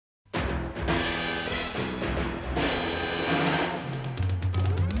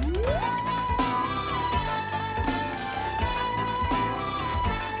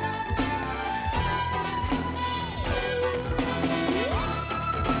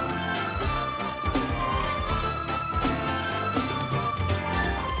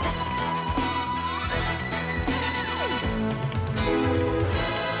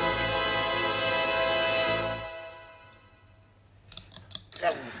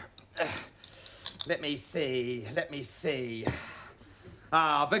Let me see.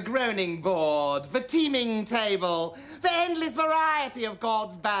 Ah, the groaning board, the teeming table, the endless variety of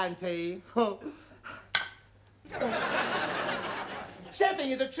God's bounty.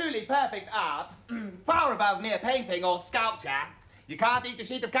 Chefing is a truly perfect art, far above mere painting or sculpture. You can't eat a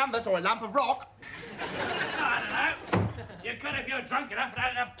sheet of canvas or a lump of rock. I don't know. You could if you're drunk enough and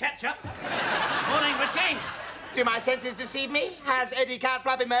had enough ketchup. Morning, Richie. Do my senses deceive me? Has Eddie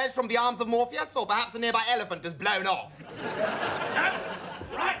Catflap emerged from the arms of Morpheus, or perhaps a nearby elephant has blown off? No.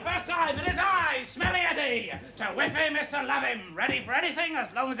 Right, first time, it is I, Smelly Eddie. To whiffy, Mr. Love him. Ready for anything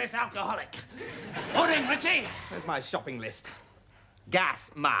as long as it's alcoholic. Morning, Richie. There's my shopping list.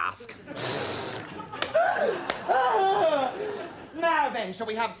 Gas mask. Now then, shall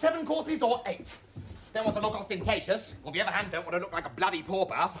we have 7 courses or 8? Don't want to look ostentatious. On the other hand, don't want to look like a bloody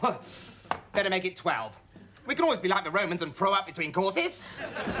pauper. Better make it 12. We can always be like the Romans and throw up between courses.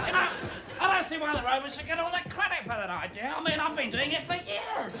 You know, I don't see why the Romans should get all the credit for that idea. I mean, I've been doing it for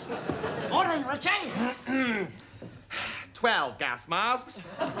years. Morning, Richie. 12 gas masks,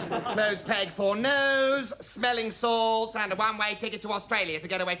 closed peg for nose, smelling salts, and a one-way ticket to Australia to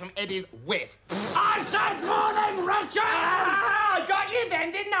get away from Eddie's whiff. I said morning, Richard! I got you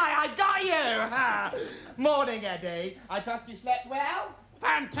then, didn't I? I got you! Morning, Eddie. I trust you slept well?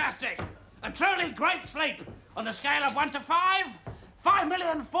 Fantastic. A truly great sleep. On the scale of 1 to 5,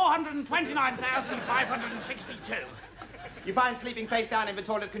 5,429,562. You find sleeping face down in the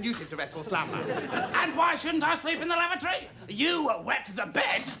toilet conducive to restful slumber? And why shouldn't I sleep in the lavatory? You wet the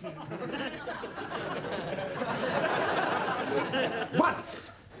bed.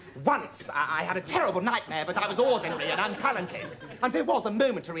 Once, I had a terrible nightmare, but I was ordinary and untalented. And there was a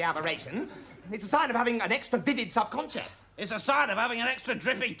momentary aberration. It's a sign of having an extra vivid subconscious. It's a sign of having an extra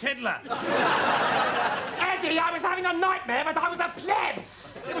drippy tiddler. Eddie, I was having a nightmare, but I was a pleb.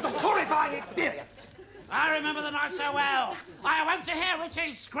 It was a horrifying experience. I remember the night so well. I awoke to hear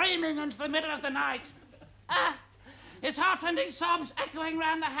Richie screaming into the middle of the night. His heartrending sobs echoing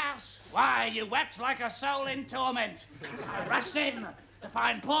round the house. Why, you wept like a soul in torment. I rushed in to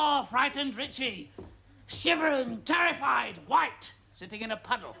find poor, frightened Richie, shivering, terrified, white, sitting in a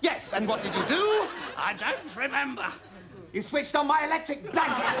puddle. Yes, and what did you do? I don't remember. You switched on my electric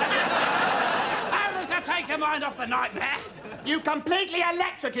blanket. Only to take your mind off the nightmare. You completely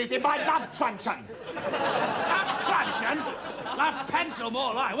electrocuted my love truncheon. Love truncheon? Love pencil,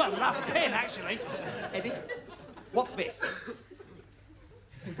 more like. Well, love pin, actually. Eddie, what's this?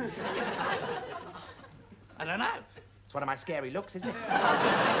 I don't know. It's one of my scary looks, isn't it?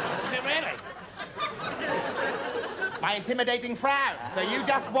 Is it really? My intimidating frown, so you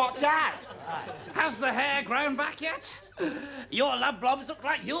just watch out. Has the hair grown back yet? Your love blobs look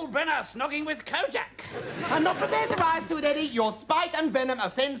like Yul Brynner snogging with Kojak. I'm not prepared to rise to it, Eddie. Your spite and venom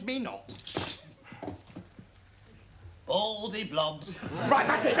offends me not. Baldy blobs. Right,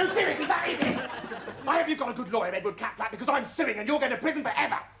 that's it. No, seriously, that is it. I hope you've got a good lawyer, Edward Catflap, because I'm suing and you're going to prison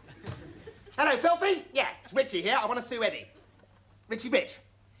forever. Hello, Filthy? Yeah, it's Richie here. I want to sue Eddie. Richie Rich.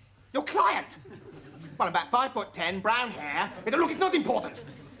 Your client. Well, I'm about 5'10", brown hair. Look, it's not important.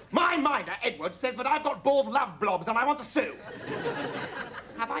 My minder, Edward, says that I've got bald love blobs and I want to sue.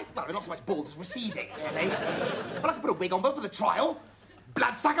 Have I? Well, they're not so much bald as receding, really. Well, I can put a wig on them for the trial.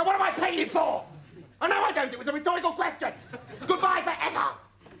 Bloodsucker, what am I paying you for? Oh, no, I don't. It was a rhetorical question. Goodbye forever.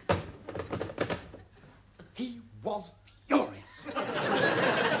 He was furious.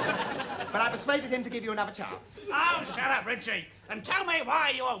 But I persuaded him to give you another chance. Oh, shut up, Richie. And tell me why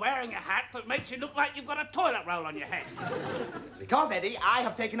you are wearing a hat that makes you look like you've got a toilet roll on your head. Because, Eddie, I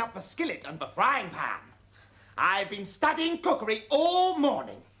have taken up the skillet and the frying pan. I've been studying cookery all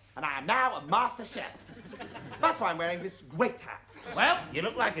morning, and I am now a master chef. That's why I'm wearing this great hat. Well, you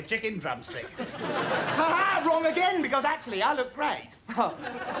look like a chicken drumstick. Ha-ha, wrong again, because actually I look great.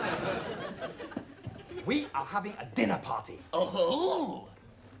 We are having a dinner party. Oh!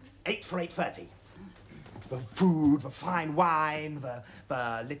 8 for 8:30. The food, the fine wine, the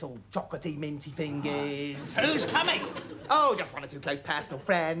little chocolatey, minty fingers. Who's coming? Oh, just 1 or 2 close personal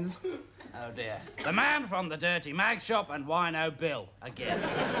friends. Oh, dear. The man from the dirty mag shop and Wino Bill, again.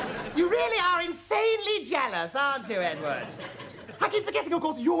 You really are insanely jealous, aren't you, Edward? I keep forgetting, of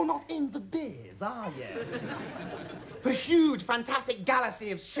course, you're not in the biz, are you? The huge, fantastic galaxy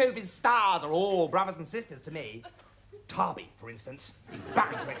of showbiz stars are all brothers and sisters to me. Tarby, for instance, is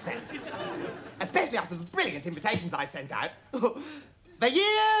bound to accept. Especially after the brilliant invitations I sent out. The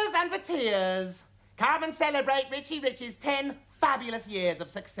years and the tears. Come and celebrate Richie Rich's 10 fabulous years of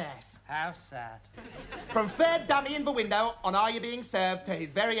success. How sad. From third dummy in the window on Are You Being Served to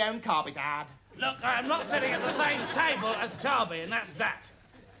his very own carpet ad. Look, I'm not sitting at the same table as Tarby, and that's that.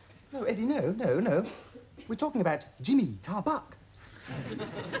 No, Eddie, no. We're talking about Jimmy Tarbuck.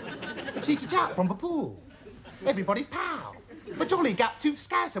 A cheeky chap from the pool. Everybody's pal. A jolly gap-toothed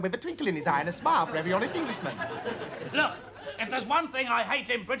scouser with a twinkle in his eye and a smile for every honest Englishman. Look, if there's one thing I hate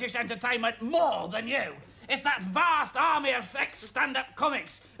in British entertainment more than you, it's that vast army of ex-stand-up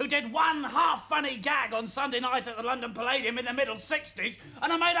comics who did one half-funny gag on Sunday night at the London Palladium in the middle 60s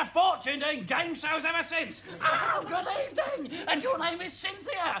and have made a fortune doing game shows ever since. Oh, good evening! And your name is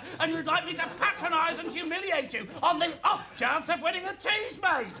Cynthia, and you'd like me to patronise and humiliate you on the off chance of winning a cheese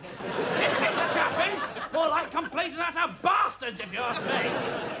maid. Cheeky chappies! More like complete and utter bastards, if you ask me.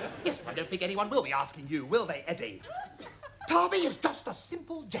 Yes, I don't think anyone will be asking you, will they, Eddie? Tarby is just a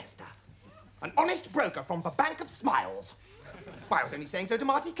simple jester. An honest broker from the Bank of Smiles. Why, I was only saying so to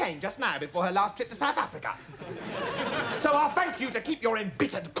Marty Kane just now before her last trip to South Africa. So I'll thank you to keep your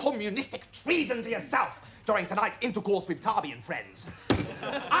embittered communistic treason to yourself during tonight's intercourse with Tarby and friends.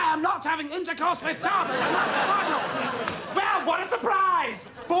 I am not having intercourse with Tarby, and that's final. Well, what a surprise!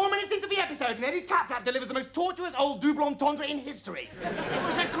 4 minutes into the episode, and Eddie Catflap delivers the most tortuous old double entendre in history. It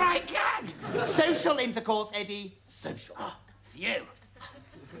was a great gag. Social intercourse, Eddie. Social. Oh, phew.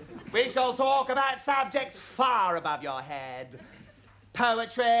 We shall talk about subjects far above your head.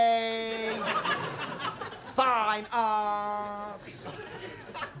 Poetry, fine arts,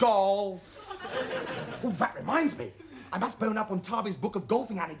 golf. Oh, that reminds me. I must bone up on Tarby's book of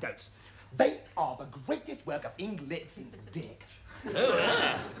golfing anecdotes. They are the greatest work of Englit since Dick.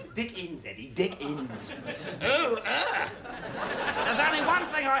 Dick Inns, Eddie, Dick Inns. There's only one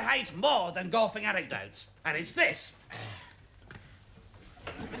thing I hate more than golfing anecdotes, and it's this.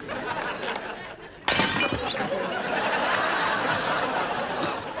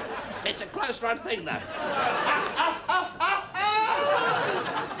 It's a close-run thing, though.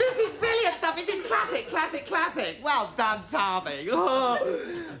 This is brilliant stuff. This is classic. Well done, Tarby.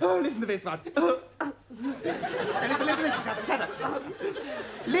 Oh, listen to this one. Listen, shut up.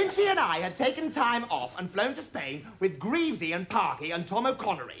 Lynchy and I had taken time off and flown to Spain with Greavesy and Parky and Tom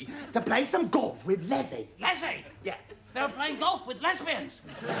O'Connery to play some golf with Leslie. Leslie? Yeah. They were playing golf with lesbians.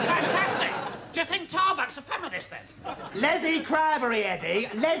 Fantastic. Do you think Tarbuck's a feminist, then? Leslie Cravery, Eddie.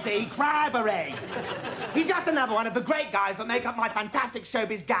 Leslie Cravery. He's just another one of the great guys that make up my fantastic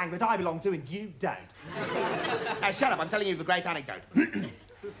showbiz gang that I belong to and you don't. Shut up, I'm telling you the great anecdote.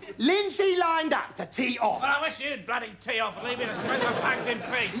 Lynchy lined up to tee off. Well, I wish you'd bloody tee off and leave me to smoke my fags in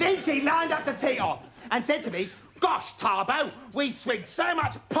peace. Lynchy lined up to tee off and said to me, "Gosh, Tarbo, we swigged so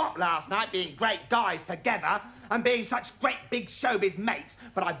much pop last night being great guys together and being such great big showbiz mates,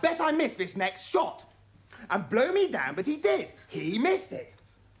 but I bet I missed this next shot." And blow me down, but he did. He missed it.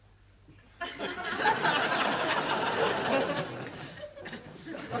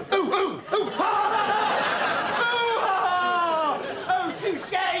 Ooh, oh,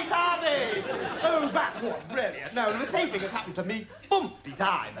 touche, Tarby. Oh, that was brilliant. No, the same thing has happened to me 50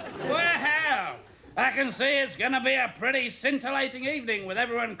 times. Well, I can see it's going to be a pretty scintillating evening with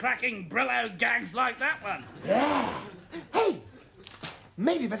everyone cracking Brillo gags like that one. Yeah. Hey,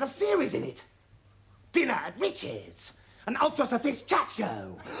 maybe there's a series in it. Dinner at Rich's. An ultra-sophist chat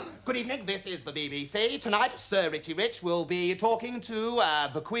show. Good evening, this is the BBC. Tonight, Sir Richie Rich will be talking to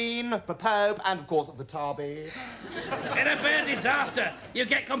the Queen, the Pope, and, of course, the Tarby. It'd be a disaster. You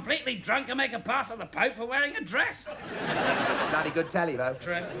get completely drunk and make a pass at the Pope for wearing a dress. Bloody good telly, though.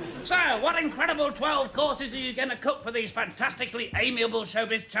 True. So, what incredible 12 courses are you going to cook for these fantastically amiable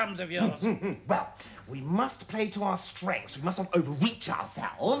showbiz chums of yours? Well, we must play to our strengths. We must not overreach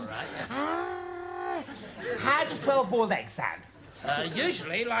ourselves. Right, yes. How does 12 boiled eggs sound?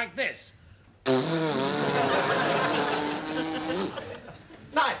 Usually like this.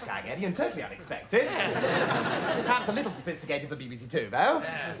 Nice gag, Eddie, and totally unexpected. Perhaps a little sophisticated for BBC Two, though.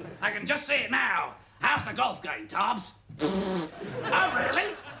 I can just see it now. How's the golf going, Tobbs? Oh,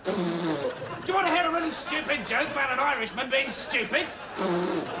 really? Do you want to hear a really stupid joke about an Irishman being stupid?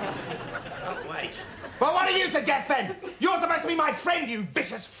 Oh, wait. Well, what do you suggest, then? You're supposed to be my friend, you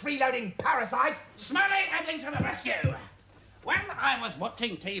vicious, freeloading parasite. Smelly Edding to the rescue. When I was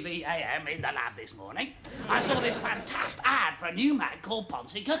watching TV AM in the lab this morning, I saw this fantastic ad for a new mag called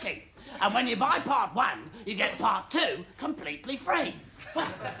Ponzi Cooking. And when you buy part 1, you get part 2 completely free.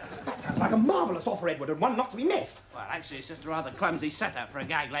 That sounds like a marvellous offer, Edward, and one not to be missed. Well, actually, it's just a rather clumsy setup for a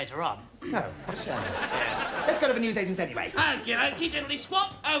gag later on. No, what a shame. Yes. Let's go to the newsagents anyway. Okie dokie, diddly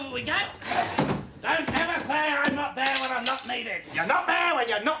squat, over we go. Don't ever say I'm not there when I'm not needed. You're not there when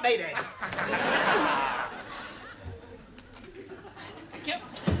you're not needed. Thank you.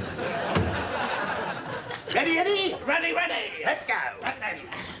 Ready, Eddie? Ready. Let's go. Right then.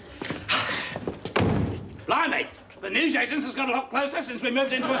 Blimey, The newsagents has got a lot closer since we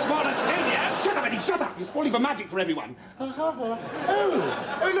moved into a smaller studio. Shut up, Eddie, shut up. You're spoiling the magic for everyone.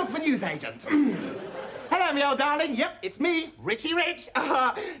 Oh, look, the newsagent. Hello, me old darling. Yep, it's me, Richie Rich.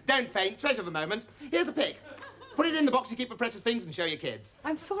 Don't faint, treasure the moment. Here's a pig. Put it in the box you keep for precious things and show your kids.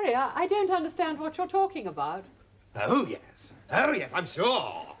 I'm sorry, I don't understand what you're talking about. Oh, yes. Oh, yes, I'm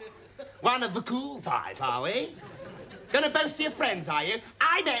sure. One of the cool type, are we? Gonna boast to your friends, are you?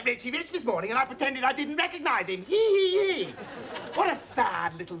 I met Richie Rich this morning and I pretended I didn't recognise him. Hee. What a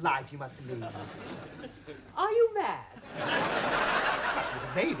sad little life you must lead. Are you mad? That's what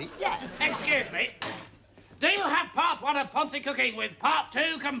Zadie, yes. Excuse me. Do you have part 1 of Ponzi Cooking with part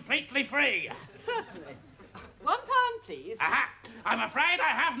 2 completely free? Certainly. £1, please. Aha! I'm afraid I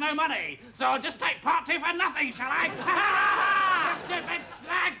have no money, so I'll just take part 2 for nothing, shall I? Ha! You stupid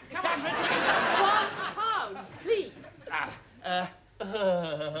slag! Come on, Richie! £1, please.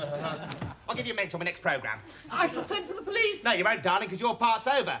 I'll give you a mentor on my next programme. I shall send for the police. No, you won't, darling, because your part's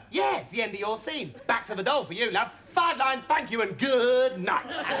over. Yeah, it's the end of your scene. Back to the doll for you, love. 5 lines, thank you, and good night.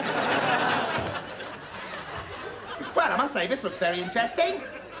 Well, I must say, this looks very interesting.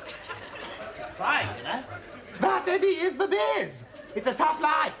 She's crying, you know. That, Eddie, is the biz. It's a tough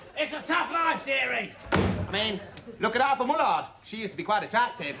life. It's a tough life, dearie. I mean, look at Arthur Mullard. She used to be quite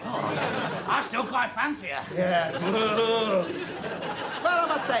attractive. I still quite fancy her. Yeah. Well, I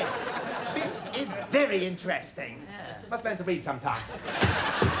must say, this is very interesting. Yeah. Must learn to read sometime.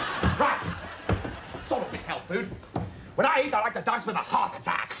 Right. Sort of this health food. When I eat, I like to dice with a heart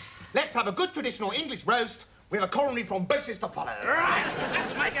attack. Let's have a good traditional English roast with a coronary thrombosis to follow. Right,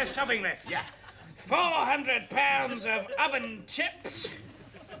 let's make a shopping list. Yeah. 400 pounds of oven chips.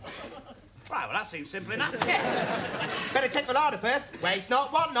 Right, well, that seems simple enough. Yeah. Better check the larder first. Waste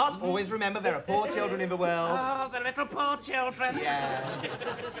not, want not. Always remember there are poor children in the world. Oh, the little poor children. Yes.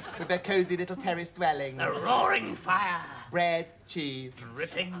 With their cosy little terrace dwellings. The roaring fire. Bread, cheese.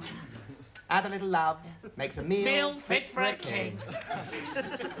 Dripping. Add a little love. Makes a meal Fit for a king.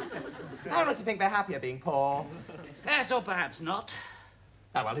 I honestly think they're happier being poor. Yes, or perhaps not.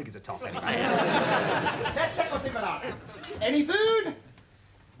 Oh, well, who gives a toss anyway? Let's check what's in the larder. Any food?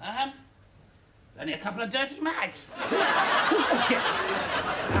 Only a couple of dirty mags. I'm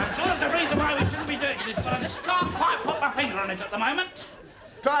sure there's a reason why we shouldn't be doing this, so I just can't quite put my finger on it at the moment.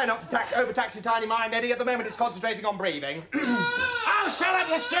 Try not to overtax your tiny mind, Eddie. At the moment, it's concentrating on breathing. Oh, shut up,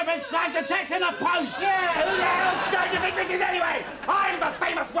 you stupid slag. The check's in the post. Yeah, who the hell do you think this is anyway? I'm the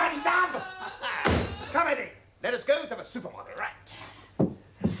famous one, love. Come, Eddie. Let us go to the supermarket. Right.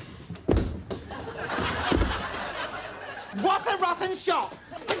 What a rotten shop!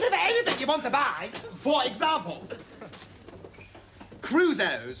 Is there anything you want to buy? For example,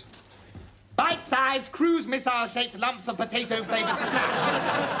 Crusoes. Bite-sized, cruise missile-shaped lumps of potato-flavoured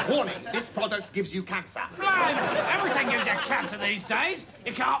snack. Warning, this product gives you cancer. Blimey, everything gives you cancer these days.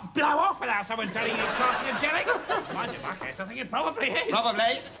 You can't blow off without someone telling you it's carcinogenic. Mind you, in my case, I think it probably is.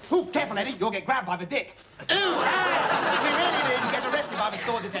 Probably. Ooh, careful, Eddie. You'll get grabbed by the dick. Ooh, we really didn't get arrested by the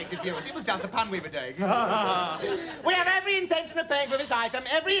store detective viewers. It was just a pun we were doing. We have every intention of paying for this item.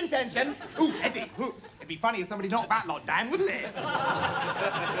 Every intention. Ooh, Eddie. Ooh. It'd be funny if somebody knocked that lot down, wouldn't it?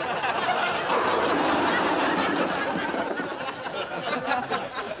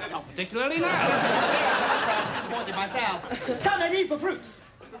 Not particularly, no. I'm disappointed myself. Come and eat for fruit.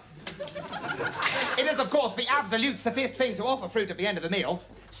 It is, of course, the absolute sophist thing to offer fruit at the end of the meal.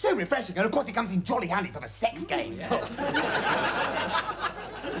 So refreshing, and of course it comes in jolly handy for the sex games. No,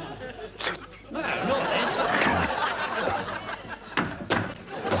 not this.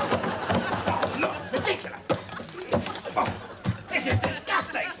 Look, ridiculous. Oh, this is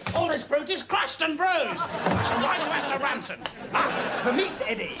disgusting. All this fruit is crushed and bruised. I shall write to Esther Ranson. Ah, for meat,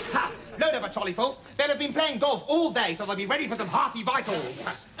 Eddie. Ha! Load up a trolley full. They'll have been playing golf all day, so they'll be ready for some hearty vitals.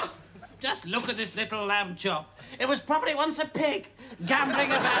 Just look at this little lamb chop. It was probably once a pig, gambling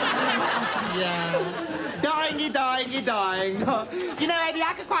about in the mountains. Yeah. Dying. You know, Eddie,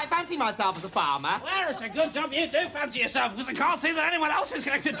 I could quite fancy myself as a farmer. Well, it's a good job you do fancy yourself, because I can't see that anyone else is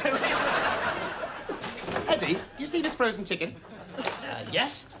going to do it. Eddie, do you see this frozen chicken?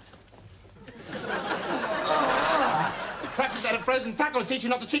 Yes? Perhaps it's had a frozen tackle to teach you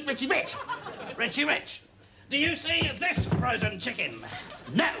not to cheat Richie Rich. Richie Rich, do you see this frozen chicken?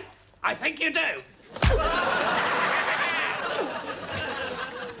 No, I think you do.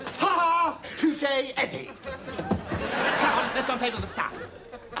 Ha! Touche, Eddie. Come on, let's go and pay for the stuff.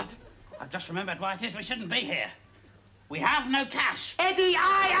 I've just remembered why it is we shouldn't be here. We have no cash. Eddie,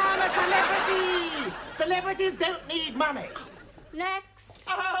 I am a celebrity! Celebrities don't need money. Next.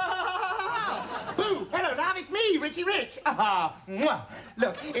 gift. Boo! Hello, love, it's me, Richie Rich. Mwah.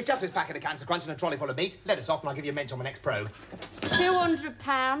 Look, it's just this packet of Cancer Crunch and a trolley full of meat. Let us off and I'll give you a mention on the next probe.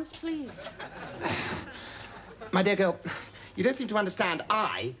 £200, please. My dear girl, you don't seem to understand.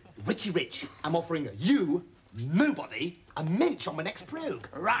 I, Richie Rich, am offering you, nobody, a mensch on the next probe.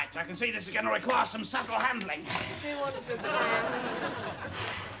 Right, I can see this is going to require some subtle handling. £200.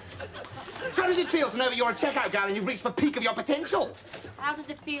 How does it feel to know that you're a checkout gal and you've reached the peak of your potential? How does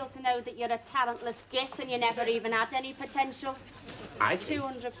it feel to know that you're a talentless git and you never even had any potential? I see.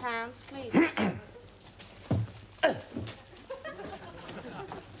 £200, please.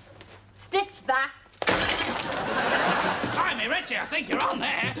 Stitch that. Blimey, Richie, I think you're on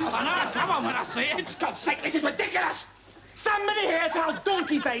there. I know, come on when I see it. For God's sake, this is ridiculous! Somebody here tell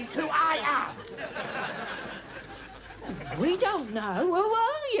Donkey Face who I am! We don't know. Who are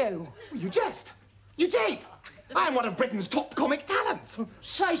you? You jest. You jape. I'm one of Britain's top comic talents.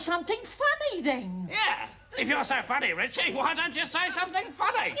 Say something funny, then. Yeah, if you're so funny, Richie, why don't you say something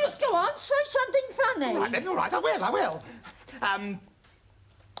funny? Just go on, say something funny. All right, then, all right, I will.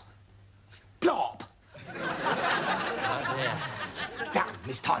 Plop. Oh, dear. Damn,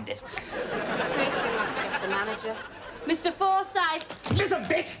 mistimed it. Please bring up to get the manager. Mr. Forsyth. Listen,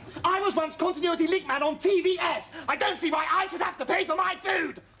 bitch, I was once continuity link man on TVS. I don't see why I should have to pay for my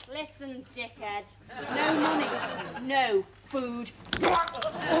food. Listen, dickhead. No money, no food. You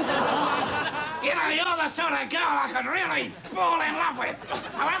know, you're the sort of girl I could really fall in love with.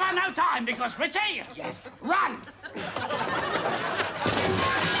 However, no time, because, Richie... Yes? Run!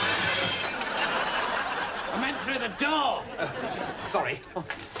 I meant through the door. Sorry.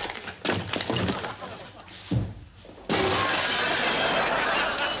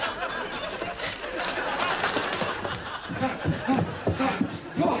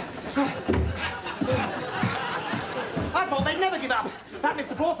 I thought they'd never give up. That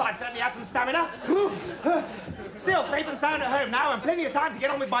Mr. Forsyth certainly had some stamina. Still safe and sound at home now and plenty of time to get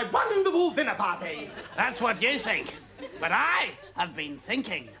on with my wonderful dinner party. That's what you think. But I have been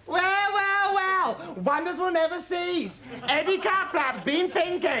thinking. Well, wonders will never cease. Eddie Catflap's been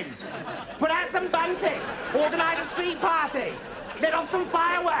thinking. Put out some bunting, organise a street party, let off some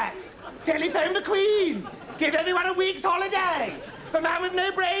fireworks, telephone the Queen, give everyone a week's holiday. The man with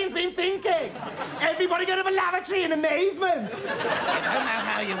no brain's been thinking. Everybody go to the lavatory in amazement. You don't know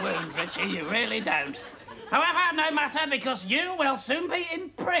how you wound, Richie, you really don't. However, no matter, because you will soon be in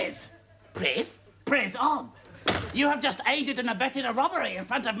priz. Priz? Priz on. You have just aided and abetted a robbery in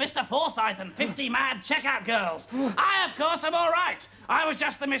front of Mr. Forsyth and 50 mad checkout girls. I, of course, am all right. I was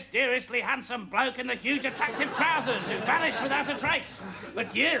just the mysteriously handsome bloke in the huge attractive trousers who vanished without a trace.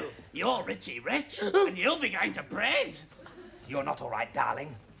 But you're Richie Rich, and you'll be going to priz. You're not all right,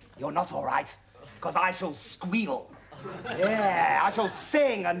 darling. You're not all right. Because I shall squeal. Yeah, I shall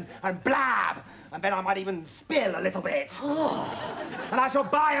sing and blab. And then I might even spill a little bit. And I shall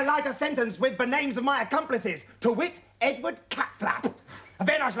buy a lighter sentence with the names of my accomplices. To wit, Edward Catflap. And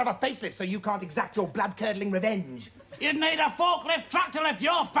then I shall have a facelift so you can't exact your blood-curdling revenge. You'd need a forklift truck to lift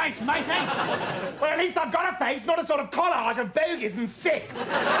your face, matey. Well, at least I've got a face, not a sort of collage of bogies and sick.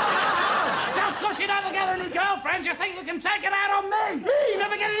 Just because you never get any girlfriends, you think you can take it out on me? Me?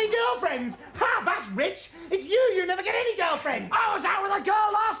 Never get any girlfriends? Ha, that's rich. It's you never get any girlfriends. I was out with a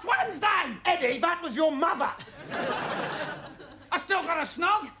girl last Wednesday. Eddie, that was your mother. I still got a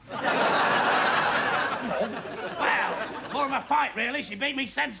snog. Snog? Well, more of a fight, really. She beat me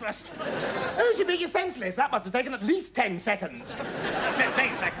senseless. Oh, she beat you senseless? That must have taken at least 10 seconds.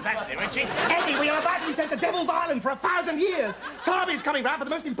 15 seconds, actually, Richie. Eddie, we are about to be sent to Devil's Island for 1,000 years. Tarby's coming round for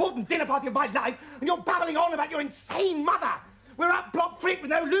the most important dinner party of my life, and you're babbling on about your insane mother. We're up Block Creek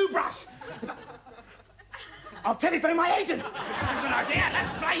with no loo brush. I'll telephone my agent. That's a good idea.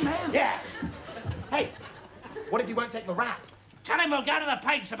 Let's blame him. Yeah. Hey, what if you won't take the rap? Tell him we'll go to the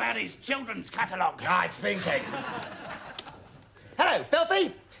papes about his children's catalogue. Nice thinking. Hello,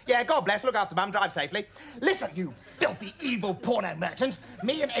 Filthy. Yeah, God bless. Look after Mum. Drive safely. Listen, you filthy, evil porno merchant.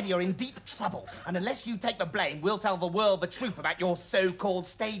 Me and Eddie are in deep trouble. And unless you take the blame, we'll tell the world the truth about your so-called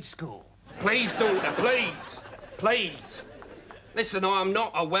stage school. Please, daughter, please. Please. Listen, I am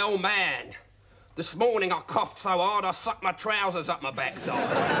not a well man. This morning I coughed so hard I sucked my trousers up my backside.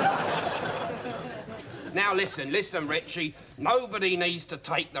 Now listen, Richie. Nobody needs to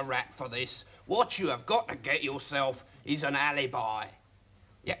take the rap for this. What you have got to get yourself is an alibi.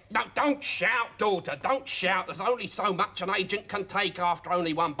 Yeah, no, don't shout, daughter, don't shout. There's only so much an agent can take after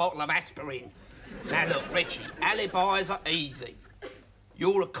only one bottle of aspirin. Now look, Richie, alibis are easy.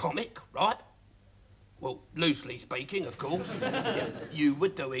 You're a comic, right? Well, loosely speaking, of course. Yeah, you were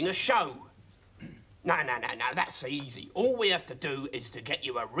doing a show. No, that's easy. All we have to do is to get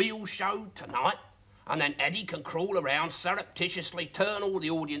you a real show tonight, and then Eddie can crawl around, surreptitiously turn all the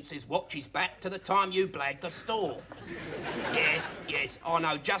audience's watches back to the time you blagged the store. Yes, I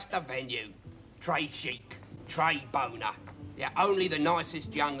know, just a venue. Très chic, très boner. Yeah, only the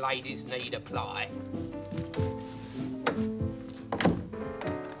nicest young ladies need apply.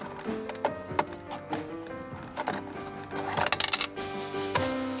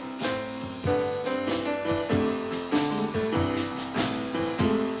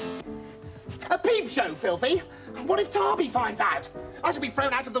 A peep show, Filthy? What if Tarby finds out? I shall be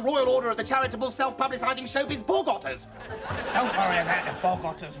thrown out of the Royal Order of the Charitable Self-Publicising Showbiz Bogotters. Don't worry about the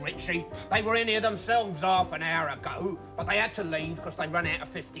Bogotters, Richie. They were in here themselves half an hour ago, but they had to leave because they ran out of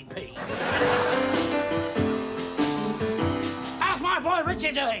 50p. How's my boy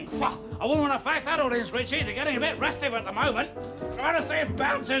Richie doing? I wouldn't want to face that audience, Richie. They're getting a bit restive at the moment. Trying to see if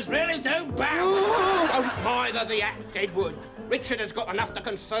bouncers really do bounce. Don't mither the act, Edward. Richard has got enough to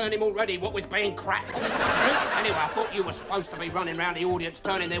concern him already, what with being crap. Anyway, I thought you were supposed to be running round the audience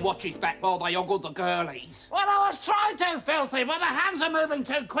turning their watches back while they ogled the girlies. Well, I was trying to, Filthy, but the hands are moving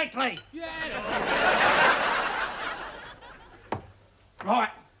too quickly.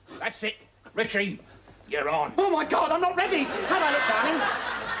 Right, that's it. Richie, you're on. Oh, my God, I'm not ready. How do I look, darling?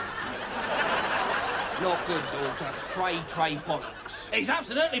 Not good, daughter. Trey bollocks. He's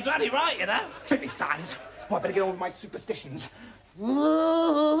absolutely bloody right, you know. Philistines. Oh, I better get on with my superstitions. What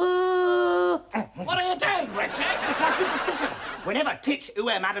are you doing, Richie? It's my superstition. Whenever Titch,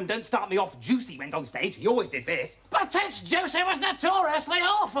 madam, don't start me off juicy went on stage, he always did this. But Titch Juicy was notoriously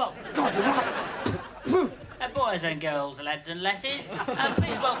awful. God, you're right. Boys and girls, lads and lasses,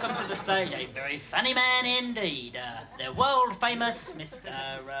 please welcome to the stage a very funny man indeed, the world-famous Mr.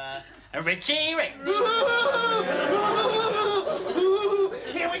 Richie Rich.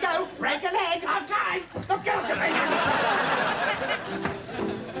 Here we go. Break a leg. Okay. Look out for me.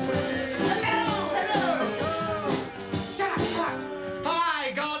 Hello. Shut up.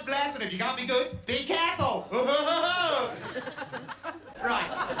 Hi, God bless, and if you can't be good, be careful. Right.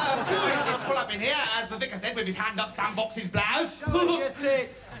 It's full up in here, as the vicar said, with his hand up Sam Box's blouse. Your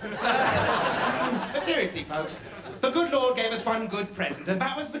tits. But seriously, folks, the good Lord gave us one good present, and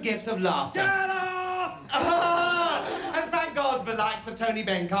that was the gift of laughter. Get off! And thank God the likes of Tony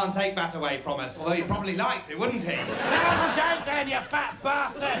Benn can't take that away from us, although he'd probably like to, wouldn't he? That was a joke then, you fat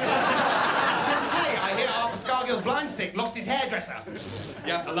bastard. Hey, I hear Arthur Scargill's blind stick lost his hairdresser.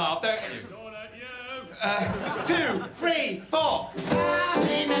 You have to laugh, don't you? 2, 3, 4.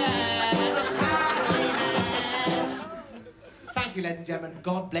 Happiness, happiness. Thank you, ladies and gentlemen.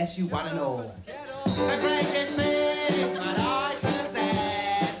 God bless you one and all. The greatest thing that I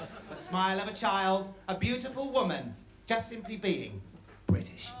possess, the smile of a child, a beautiful woman, just simply being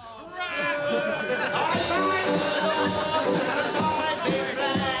British.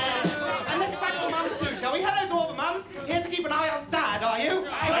 And let's thank the mums too, shall we? Hello to all the mums. Here to keep an eye on Dad, are you?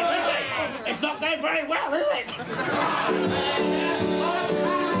 Hey, Richie, it's not going very well, is it?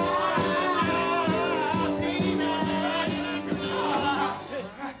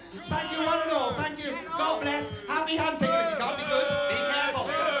 Thank you, one and all. Thank you. God bless. Happy hunting. And if you can't be good, be careful.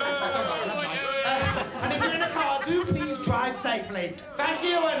 And if you're in a car, do please drive safely. Thank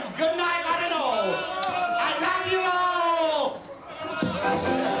you, and good night, one and all. I love you all.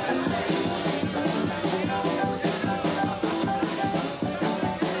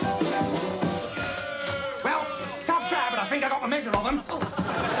 Well, tough crowd, but I think I got the measure of them.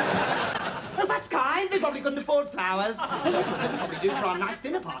 Oh, that's kind. They probably couldn't afford flowers. That's probably do for our nice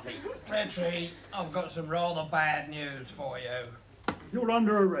dinner party. Richie, I've got some rather bad news for you. You're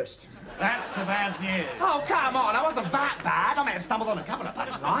under arrest. That's the bad news. Oh, come on. I wasn't that bad. I may have stumbled on a couple of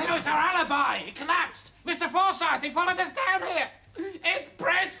punchlines. It was our alibi. It collapsed. Mr. Forsyth, he followed us down here. It's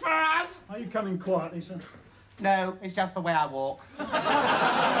press for us. Are you coming quietly, sir? No, it's just the way I walk. Don't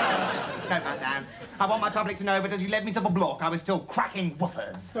back down. I want my public to know that as you led me to the block, I was still cracking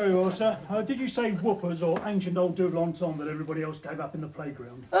woofers. Very well, sir. Did you say whoopers or ancient old double entendre that everybody else gave up in the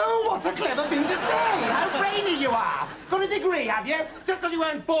playground? Oh, what a clever thing to say! How brainy you are! Got a degree, have you? Just because you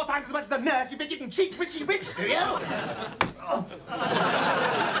earn 4 times as much as a nurse, you think you can cheat Richie Rich, do you? Now,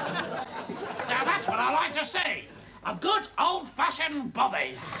 that's what I like to see. A good old-fashioned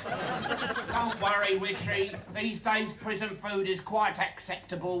bobby. Don't worry, Richie. These days prison food is quite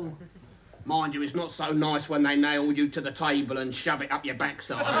acceptable. Mind you, it's not so nice when they nail you to the table and shove it up your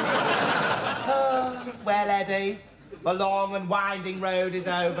backside. Well, Eddie, the long and winding road is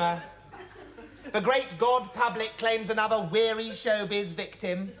over. The great God public claims another weary showbiz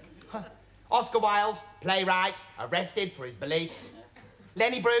victim. Oscar Wilde, playwright, arrested for his beliefs.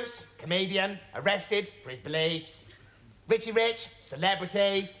 Lenny Bruce, comedian, arrested for his beliefs. Richie Rich,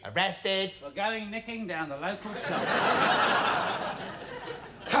 celebrity, arrested. For going nicking down the local shop.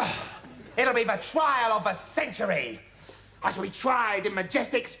 It'll be the trial of the century. I shall be tried in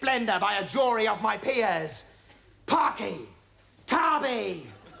majestic splendour by a jury of my peers. Parky, Tarby,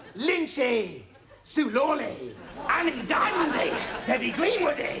 Lynchy, Sue Lawley, Annie Diamondy, Debbie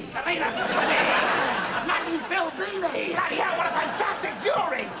Greenwoody, Selena Scotty, Maggie Philbini. Bloody hell, what a fantastic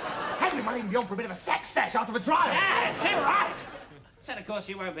jury! Hey, we might even be on for a bit of a sex sesh after the trial. Yeah, too right. Said, of course,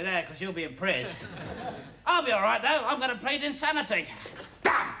 you won't be there because you'll be in prison. I'll be all right, though. I'm going to plead insanity.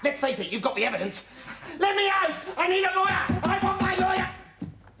 Damn! Let's face it, you've got the evidence. Let me out! I need a lawyer! I want my lawyer!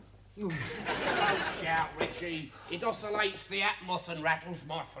 Don't shout, Richie. It oscillates the atmos and rattles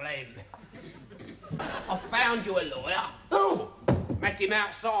my phlegm. I found you a lawyer. Who? Met him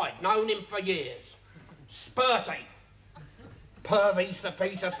outside, known him for years. Spurty. Pervy Sir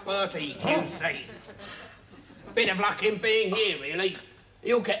Peter Spurty, QC. Bit of luck in being here, really.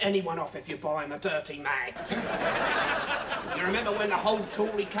 You'll get anyone off if you buy him a dirty mag. You remember when the whole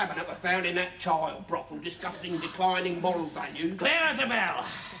Tory cabinet were found in that child brothel discussing declining moral values? Clear as a bell.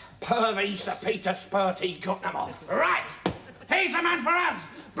 Pervy Sir Peter Spurty got them off. Right. He's the man for us.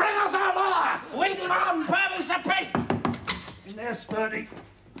 Bring us our lawyer. Wait him on, Pervy Sir Pete. In there, Spurty.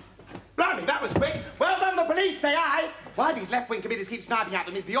 Blimey, that was quick. Well done, the police, say I. Why these left-wing committees keep sniping at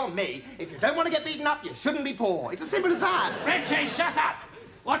them is beyond me. If you don't want to get beaten up, you shouldn't be poor. It's as simple as that. Richie, shut up.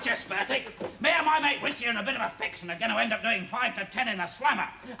 Watch your Spurty. Me and my mate Richie are in a bit of a fix and are going to end up doing 5 to 10 in the slammer.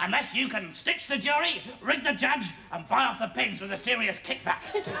 Unless you can stitch the jury, rig the judge, and buy off the pigs with a serious kickback.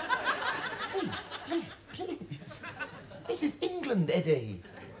 Please. This is England, Eddie.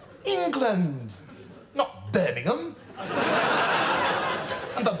 England. Not Birmingham.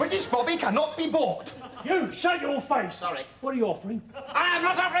 And the British Bobby cannot be bought. You, shut your face. Sorry. What are you offering? I am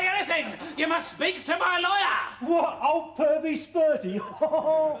not offering anything. You must speak to my lawyer. What, old pervy Spurty?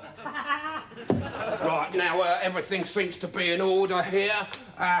 Right, now, everything seems to be in order here.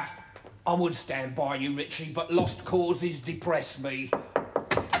 I would stand by you, Richie, but lost causes depress me.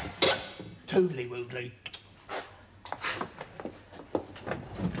 Toodly-woodly.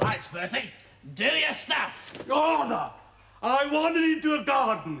 Right, Spurty. Do your stuff. Your Honour, I wandered into a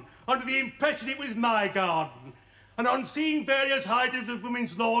garden under the impression it was my garden, and on seeing various items of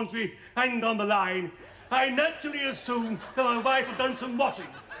women's laundry hanged on the line, I naturally assumed that my wife had done some washing,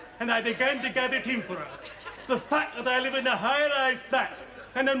 and I began to gather tin for her. The fact that I live in a high-rise flat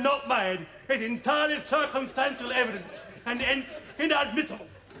and am not married is entirely circumstantial evidence, and hence inadmissible.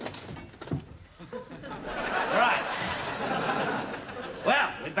 Right.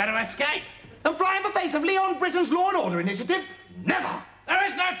 Well, we'd better escape. And fly in the face of Leon Britain's Law and Order initiative? Never! There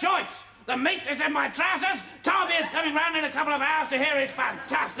is no choice. The meat is in my trousers. Tommy is coming round in a couple of hours to hear his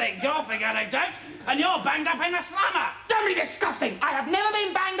fantastic golfing anecdote, and you're banged up in a slammer. Don't be disgusting! I have never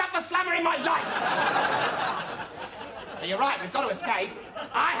been banged up the slammer in my life! You're right, we've got to escape.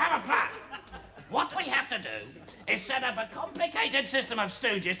 I have a plan. What we have to do is set up a complicated system of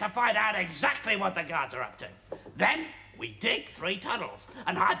stooges to find out exactly what the guards are up to. Then we dig 3 tunnels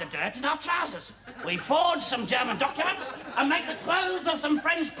and hide the dirt in our trousers. We forge some German documents and make the clothes of some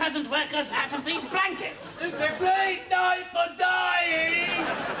French peasant workers out of these blankets. It's a great night for dying!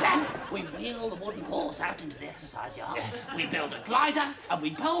 Then we wheel the wooden horse out into the exercise yard. Yes. We build a glider and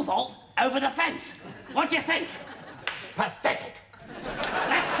we pole vault over the fence. What do you think? Pathetic.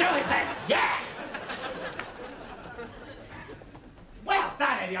 Let's do it then. Yeah! Well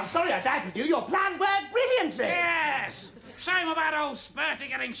done, Eddie. I'm sorry I doubted you. Your plan worked brilliantly. Yes. Shame about old Spurty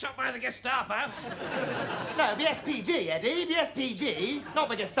getting shot by the Gestapo. No, the SPG, Eddie. The SPG, not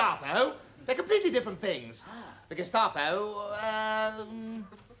the Gestapo. They're completely different things. The Gestapo,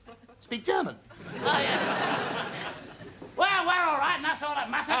 speak German. Oh, yes. Well, we're all right, and that's all that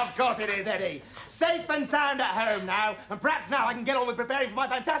matters. Of course it is, Eddie. Safe and sound at home now, and perhaps now I can get on with preparing for my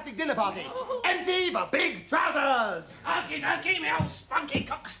fantastic dinner party. Empty the big trousers! Okie dokie, me old spunky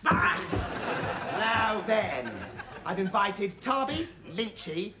cockspur. Now then, I've invited Tarby,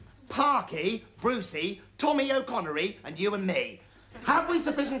 Lynchy, Parky, Brucey, Tommy O'Connery, and you and me. Have we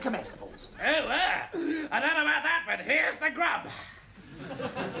sufficient comestibles? Oh, I don't know about that, but here's the grub.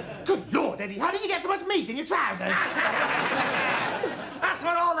 Good Lord, Eddie, how did you get so much meat in your trousers? That's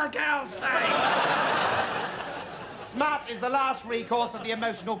what all the girls say. Smut is the last recourse of the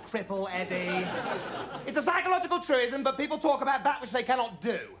emotional cripple, Eddie. It's a psychological truism, but people talk about that which they cannot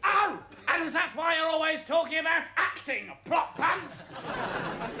do. Oh, and is that why you're always talking about acting, plot pants?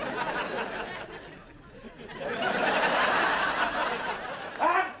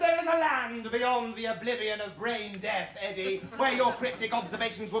 Perhaps there is a lamb land beyond the oblivion of brain death, Eddie, where your cryptic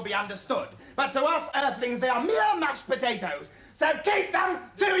observations will be understood. But to us Earthlings, they are mere mashed potatoes. So keep them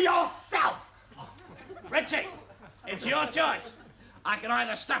to yourself! Richie, it's your choice. I can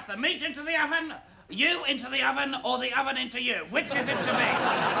either stuff the meat into the oven, you into the oven, or the oven into you. Which is it to be?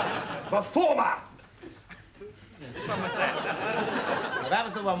 The former! Which one was that? Well, that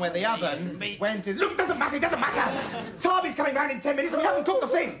was the one where the oven Meat. went in... Look, it doesn't matter, it doesn't matter! Tarby's coming round in 10 minutes and we haven't cooked a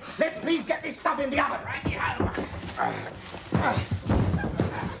thing! Let's please get this stuff in the oven!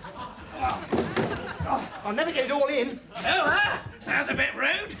 I'll never get it all in. Sounds a bit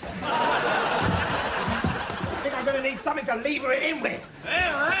rude. I think I'm going to need something to lever it in with.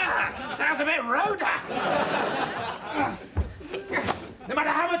 Sounds a bit ruder. No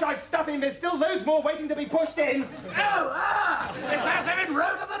matter how much I stuff in, there's still loads more waiting to be pushed in. It sounds even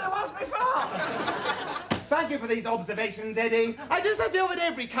ruder than it was before. Thank you for these observations, Eddie. I do so feel that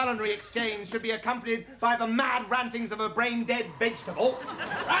every culinary exchange should be accompanied by the mad rantings of a brain-dead vegetable.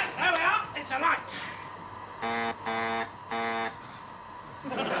 Right, there we are. It's a light.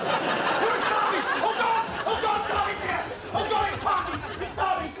 Where's Darby? Oh, God! Oh, God, Darby's here! Oh, God, it's Parky! It's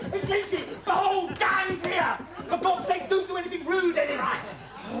Darby! It's Lynchy! The whole gang's here! For God's sake, don't do anything rude, Eddie!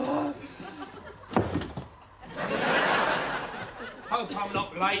 Hope I'm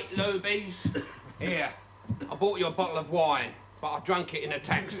not late, Lubies. Here, I bought you a bottle of wine, but I drank it in a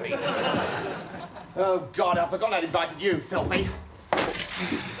taxi. Oh, God, I forgot I'd invited you, filthy.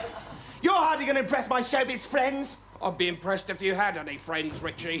 You're hardly going to impress my showbiz friends. I'd be impressed if you had any friends,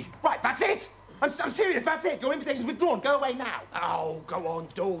 Richie. Right, that's it. I'm serious, that's it. Your invitation's withdrawn. Go away now. Oh, go on,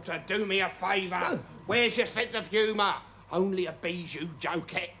 daughter, do me a favour. Where's your sense of humour? Only a bijou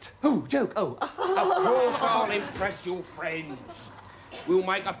jokette. Oh, joke, oh. Of course I'll impress your friends. We'll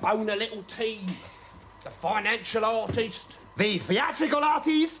make a boner little team. The financial artist. The theatrical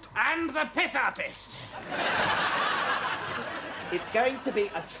artist. And the piss artist. It's going to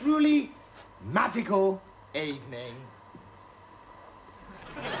be a truly magical evening.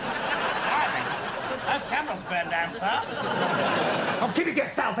 Those candles burned down fast. Oh, keep it to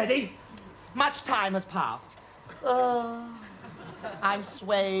yourself, Eddie. Much time has passed. I'm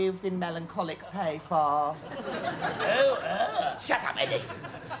swathed in melancholic pathos. Shut up, Eddie.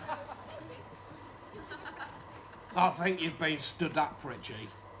 I think you've been stood up, Richie.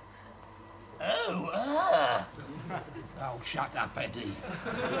 Oh, shut up, Eddie.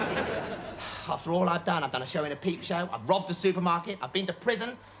 After all I've done a show in a peep show, I've robbed a supermarket, I've been to prison,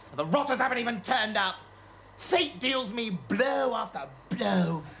 and the rotters haven't even turned up. Fate deals me blow after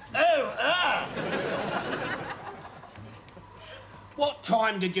blow. What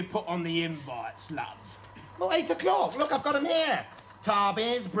time did you put on the invites, love? Well, 8 o'clock. Look, I've got them here.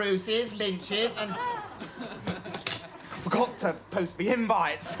 Tarby's, Bruce's, Lynch's, and... I forgot to post the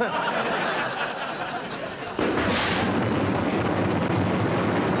invites.